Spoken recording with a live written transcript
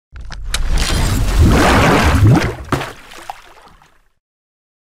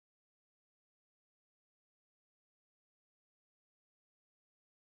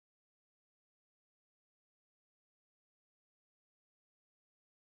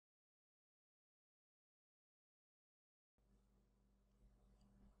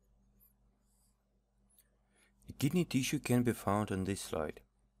Kidney tissue can be found on this slide.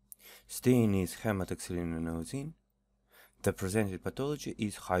 Stain is hematoxylinosin. The presented pathology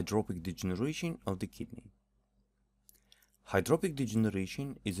is hydropic degeneration of the kidney. Hydropic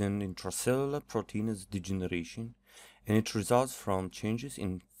degeneration is an intracellular proteinous degeneration, and it results from changes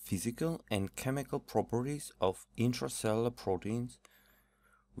in physical and chemical properties of intracellular proteins,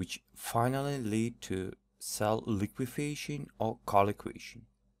 which finally lead to cell liquefaction or colliquation.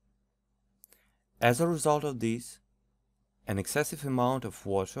 As a result of this, an excessive amount of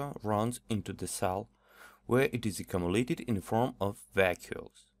water runs into the cell, where it is accumulated in the form of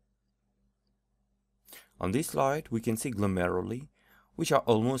vacuoles. On this slide, we can see glomeruli, which are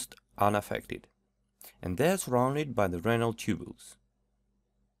almost unaffected, and they are surrounded by the renal tubules.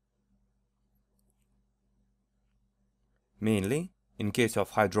 Mainly, in case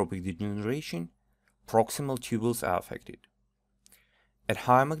of hydropic degeneration, proximal tubules are affected. At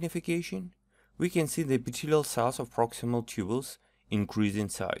high magnification, we can see the epithelial cells of proximal tubules increase in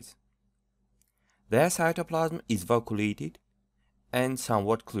size. Their cytoplasm is vacuolated and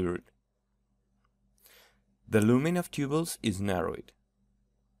somewhat cleared. The lumen of tubules is narrowed.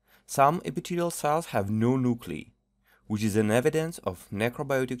 Some epithelial cells have no nuclei, which is an evidence of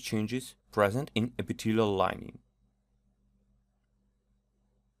necrobiotic changes present in epithelial lining.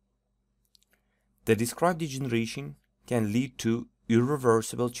 The described degeneration can lead to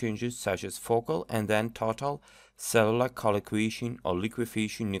irreversible changes such as focal and then total cellular colliquation or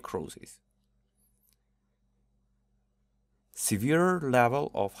liquefaction necrosis. Severe level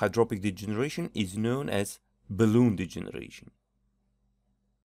of hydropic degeneration is known as balloon degeneration.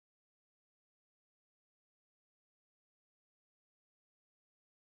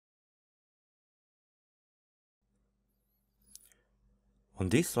 On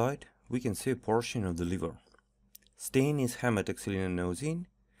this slide, we can see a portion of the liver. Stain is hematoxylinosin.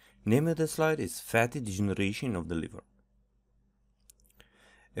 Name of the slide is fatty degeneration of the liver.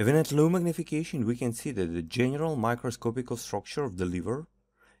 Even at low magnification, we can see that the general microscopical structure of the liver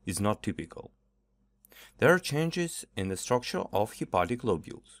is not typical. There are changes in the structure of hepatic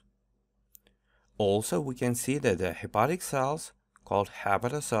lobules. Also, we can see that the hepatic cells, called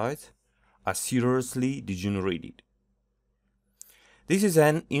hepatocytes, are seriously degenerated. This is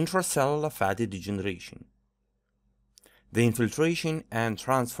an intracellular fatty degeneration. The infiltration and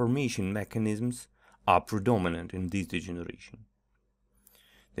transformation mechanisms are predominant in this degeneration.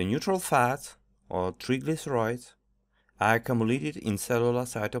 The neutral fats, or triglycerides, are accumulated in cellular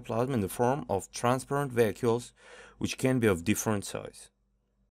cytoplasm in the form of transparent vacuoles, which can be of different size.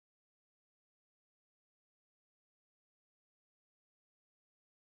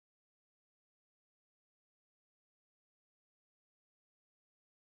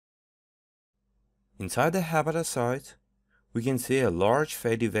 Inside the hepatocyte, we can see a large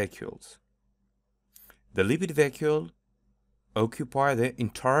fatty vacuoles. The lipid vacuole occupy the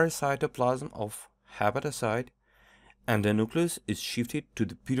entire cytoplasm of hepatocyte, and the nucleus is shifted to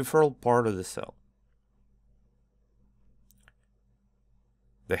the peripheral part of the cell.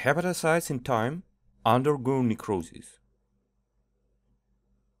 The hepatocytes in time undergo necrosis.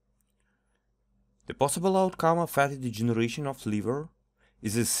 The possible outcome of fatty degeneration of liver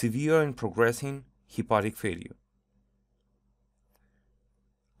is a severe and progressing hepatic failure.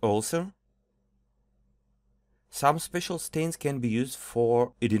 Also, some special stains can be used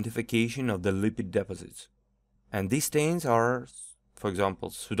for identification of the lipid deposits, and these stains are, for example,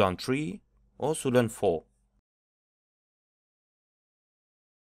 Sudan 3 or Sudan 4.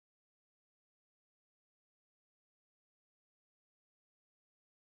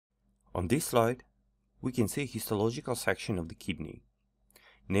 On this slide, we can see a histological section of the kidney.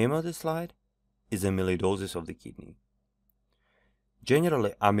 Name of the slide is amyloidosis of the kidney.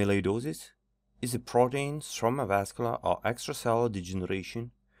 Generally, amyloidosis is a protein stromovascular or extracellular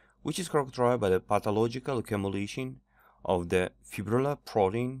degeneration, which is characterized by the pathological accumulation of the fibrillar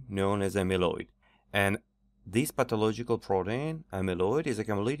protein known as amyloid. And this pathological protein, amyloid, is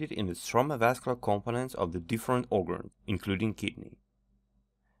accumulated in the stromovascular components of the different organs, including kidney.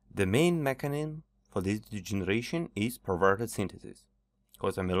 The main mechanism for this degeneration is perverted synthesis,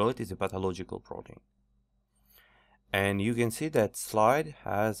 because amyloid is a pathological protein. And you can see that slide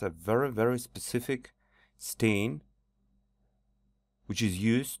has a very specific stain which is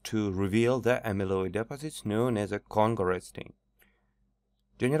used to reveal the amyloid deposits known as a Congo red stain.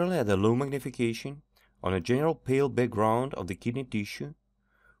 Generally at a low magnification, on a general pale background of the kidney tissue,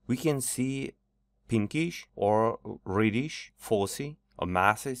 we can see pinkish or reddish foci or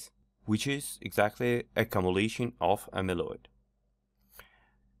masses, which is exactly accumulation of amyloid.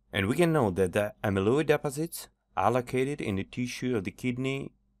 And we can note that the amyloid deposits are located in the tissue of the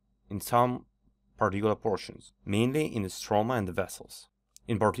kidney in some particular portions, mainly in the stroma and the vessels.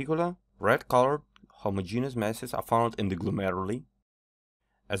 In particular, red-colored homogeneous masses are found in the glomeruli,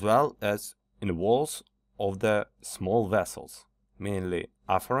 as well as in the walls of the small vessels, mainly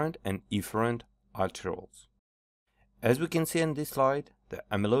afferent and efferent arterioles. As we can see in this slide, the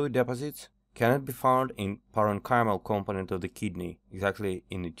amyloid deposits cannot be found in parenchymal component of the kidney, exactly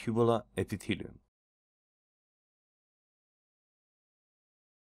in the tubular epithelium.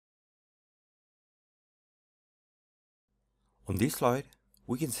 On this slide,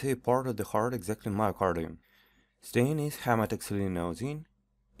 we can see a part of the heart, exactly myocardium. Stain is hematoxylin,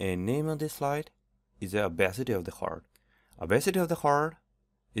 and name of this slide is the obesity of the heart. Obesity of the heart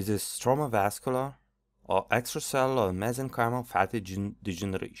is a stromovascular or extracellular mesenchymal fatty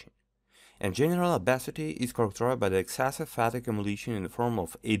degeneration. And general obesity is characterized by the excessive fat accumulation in the form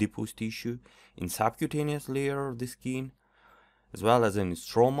of adipose tissue in subcutaneous layer of the skin, as well as in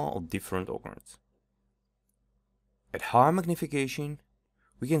stroma of different organs. At high magnification,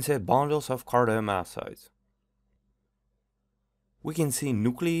 we can see bundles of cardiomyocytes. We can see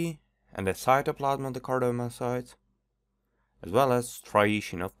nuclei and the cytoplasm of the cardiomyocytes, as well as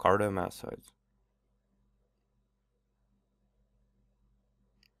striation of cardiomyocytes.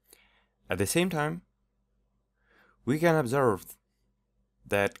 At the same time, we can observe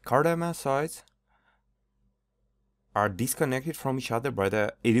that cardiomyocytes are disconnected from each other by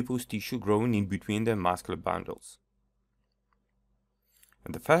the adipose tissue growing in between the muscular bundles.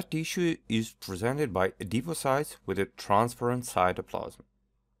 And the fat tissue is presented by adipocytes with a transparent cytoplasm.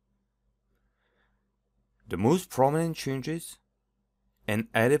 The most prominent changes in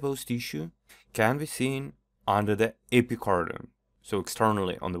adipose tissue can be seen under the epicardium, so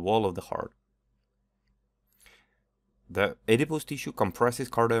externally on the wall of the heart. The adipose tissue compresses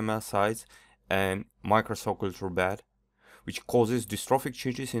cardiomyocytes and microcirculatory bed, which causes dystrophic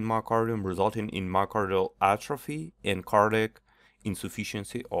changes in myocardium, resulting in myocardial atrophy and cardiac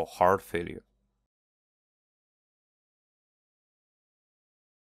insufficiency or heart failure.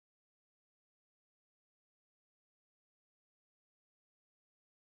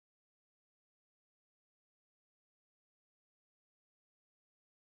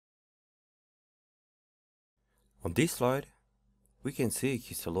 On this slide, we can see a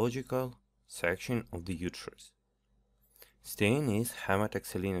histological section of the uterus. Stain is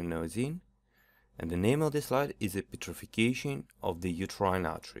hematoxylin, and the name of the slide is a petrification of the uterine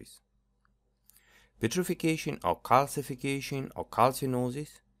arteries. Petrification or calcification or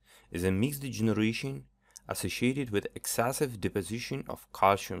calcinosis is a mixed degeneration associated with excessive deposition of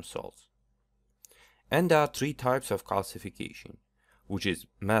calcium salts. And there are three types of calcification, which is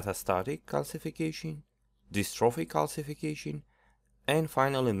metastatic calcification, dystrophic calcification, and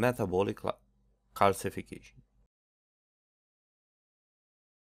finally metabolic calcification.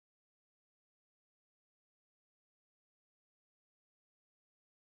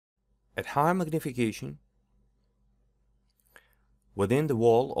 At high magnification, within the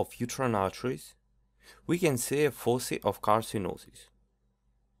wall of uterine arteries, we can see a foci of carcinosis.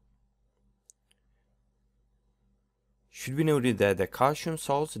 Should be noted that the calcium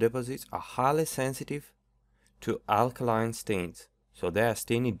salts deposits are highly sensitive to alkaline stains, so they are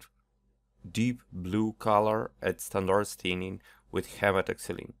stained deep blue color at standard staining with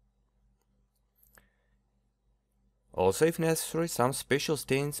hematoxylin. Also, if necessary, some special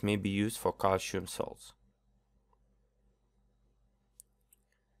stains may be used for calcium salts.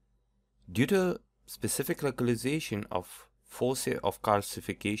 Due to specific localization of foci of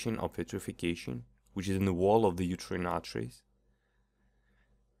calcification or petrification, which is in the wall of the uterine arteries,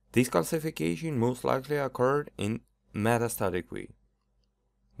 this calcification most likely occurred in metastatic way,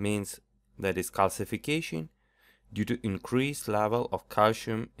 means that is calcification due to increased level of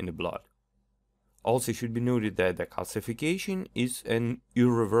calcium in the blood. Also, it should be noted that the calcification is an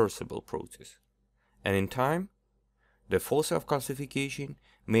irreversible process, and in time, the foci of calcification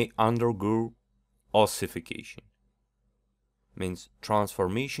may undergo ossification, means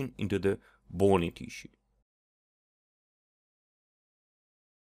transformation into the bony tissue.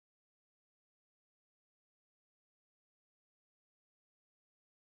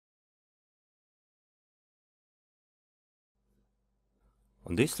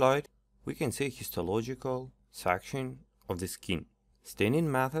 On this slide, we can see a histological section of the skin.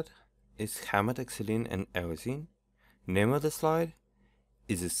 Staining method is hematoxylin and eosin. Name of the slide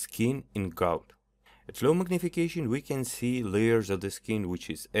is skin in gout. At low magnification, we can see layers of the skin, which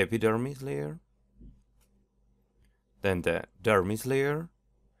is epidermis layer, then the dermis layer,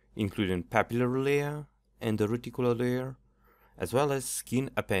 including papillary layer and the reticular layer, as well as skin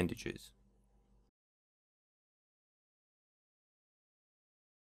appendages.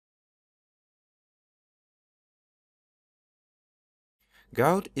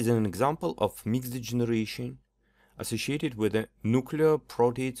 Gout is an example of mixed degeneration associated with a nuclear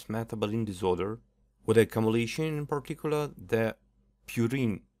protease metabolism disorder, with accumulation in particular the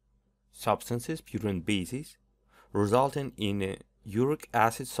purine substances, purine bases, resulting in a uric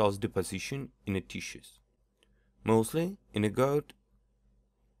acid salts deposition in the tissues. Mostly in the gout,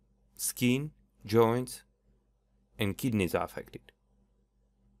 skin, joints, and kidneys are affected.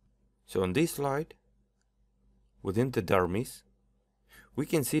 So on this slide, within the dermis, we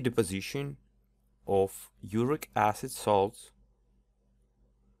can see deposition of uric acid salts,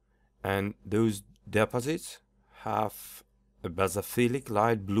 and those deposits have a basophilic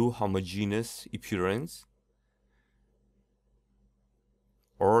light blue homogeneous appearance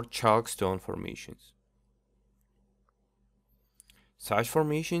or chalk stone formations. Such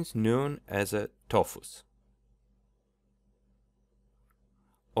formations known as a tophus.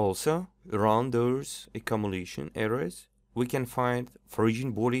 Also, around those accumulation areas, we can find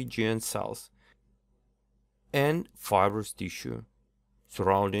foreign body giant cells and fibrous tissue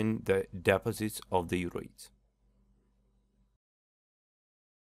surrounding the deposits of the uretes.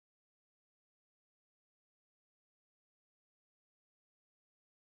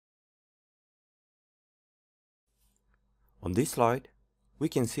 On this slide, we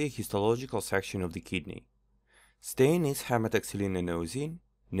can see a histological section of the kidney. Stain is hematoxylin.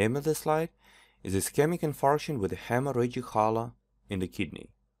 Name of the slide is ischemic infarction with a hemorrhagic halo in the kidney.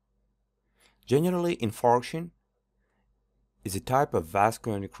 Generally, infarction is a type of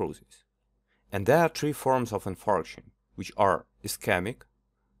vascular necrosis, and there are three forms of infarction, which are ischemic,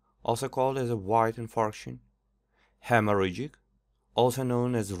 also called as a white infarction, hemorrhagic, also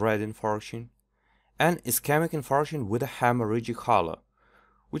known as red infarction, and ischemic infarction with a hemorrhagic halo,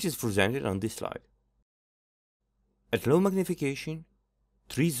 which is presented on this slide. At low magnification,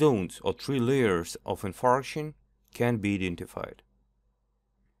 three zones or three layers of infarction can be identified.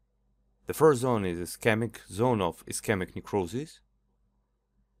 The first zone is ischemic zone of ischemic necrosis.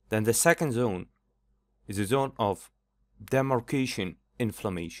 Then the second zone is a zone of demarcation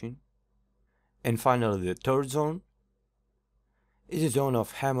inflammation. And finally, the third zone is a zone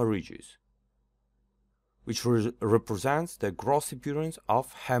of hemorrhages, which represents the gross appearance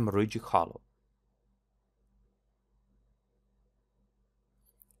of hemorrhagic halo.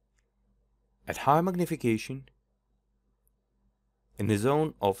 At high magnification, in the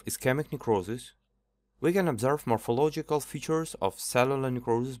zone of ischemic necrosis, we can observe morphological features of cellular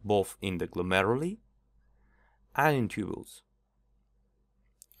necrosis both in the glomeruli and in tubules.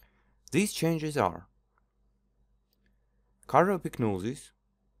 These changes are choriopyknosis,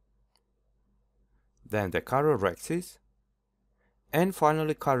 then the choriorrhexis, and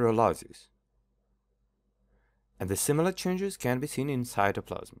finally choriolysis. And the similar changes can be seen in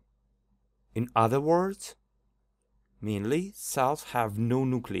cytoplasm. In other words, mainly cells have no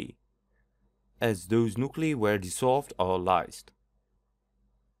nuclei, as those nuclei were dissolved or lysed.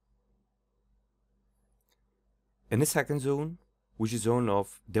 In the second zone, which is zone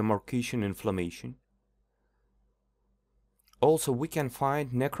of demarcation inflammation, also we can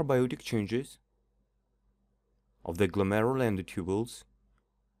find necrobiotic changes of the glomeruli and the tubules,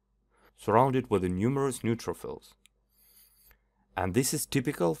 surrounded with the numerous neutrophils. And this is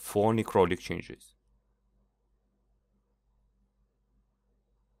typical for necrotic changes.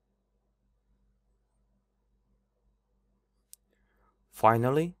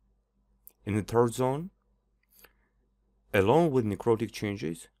 Finally, in the third zone, along with necrotic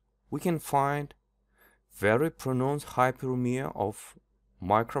changes, we can find very pronounced hyperemia of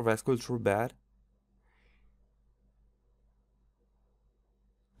microvasculature bed,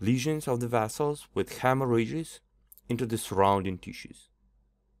 lesions of the vessels with hemorrhages into the surrounding tissues.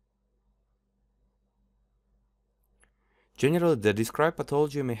 Generally, the described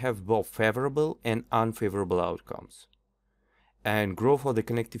pathology may have both favorable and unfavorable outcomes. And growth of the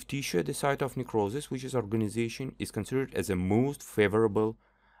connective tissue at the site of necrosis, which is organization, is considered as the most favorable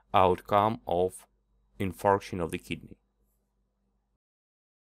outcome of infarction of the kidney.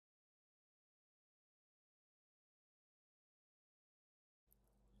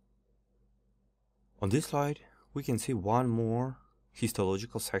 On this slide, we can see one more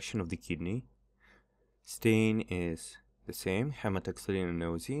histological section of the kidney. Stain is the same,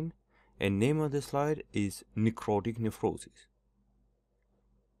 hematoxylin, and name of the slide is necrotic nephrosis.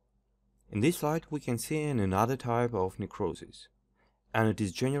 In this slide, we can see another type of necrosis, and it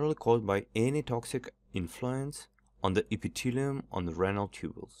is generally caused by any toxic influence on the epithelium on the renal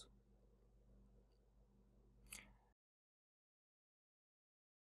tubules.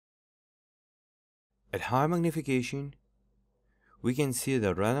 At high magnification, we can see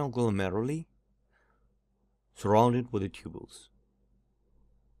the renal glomeruli surrounded with the tubules.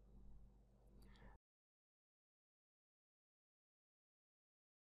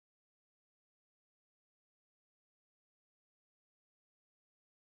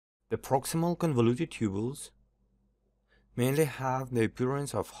 The proximal convoluted tubules mainly have the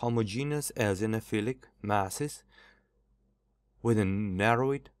appearance of homogeneous eosinophilic masses with a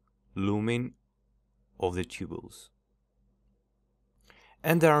narrowed lumen of the tubules.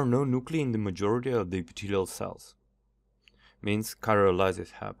 And there are no nuclei in the majority of the epithelial cells. Means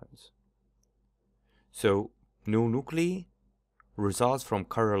karyolysis happens. So no nuclei results from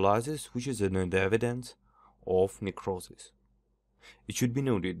karyolysis, which is an evidence of necrosis. It should be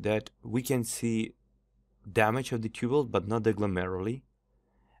noted that we can see damage of the tubules but not the glomeruli,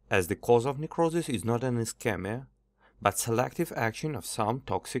 as the cause of necrosis is not an ischemia but selective action of some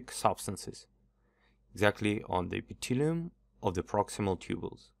toxic substances, exactly on the epithelium of the proximal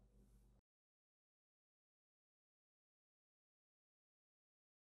tubules.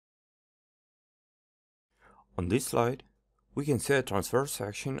 On this slide, we can see a transverse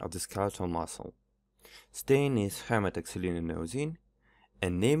section of the skeletal muscle. Stain is hematoxylinosine,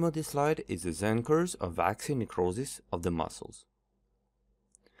 and name of this slide is the Zenkers of waxy necrosis of the muscles.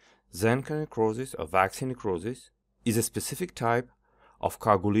 Zenker necrosis or waxy necrosis is a specific type of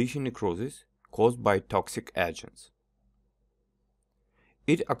coagulation necrosis caused by toxic agents.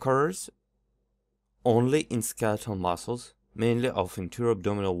 It occurs only in skeletal muscles, mainly of anterior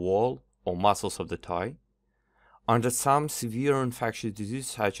abdominal wall or muscles of the thigh, under some severe infectious disease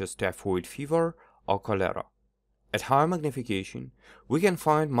such as typhoid fever or cholera. At high magnification, we can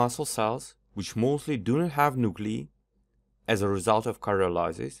find muscle cells which mostly do not have nuclei as a result of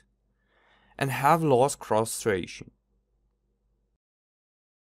karyolysis and have lost cross striation.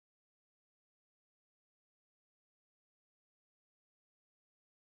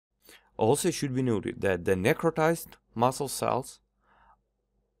 Also, it should be noted that the necrotized muscle cells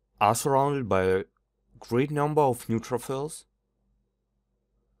are surrounded by a great number of neutrophils,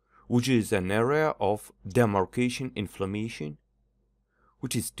 which is an area of demarcation inflammation,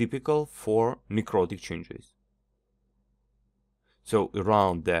 which is typical for necrotic changes. So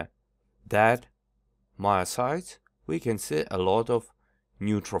around the dead myocytes, we can see a lot of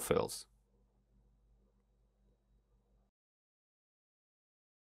neutrophils.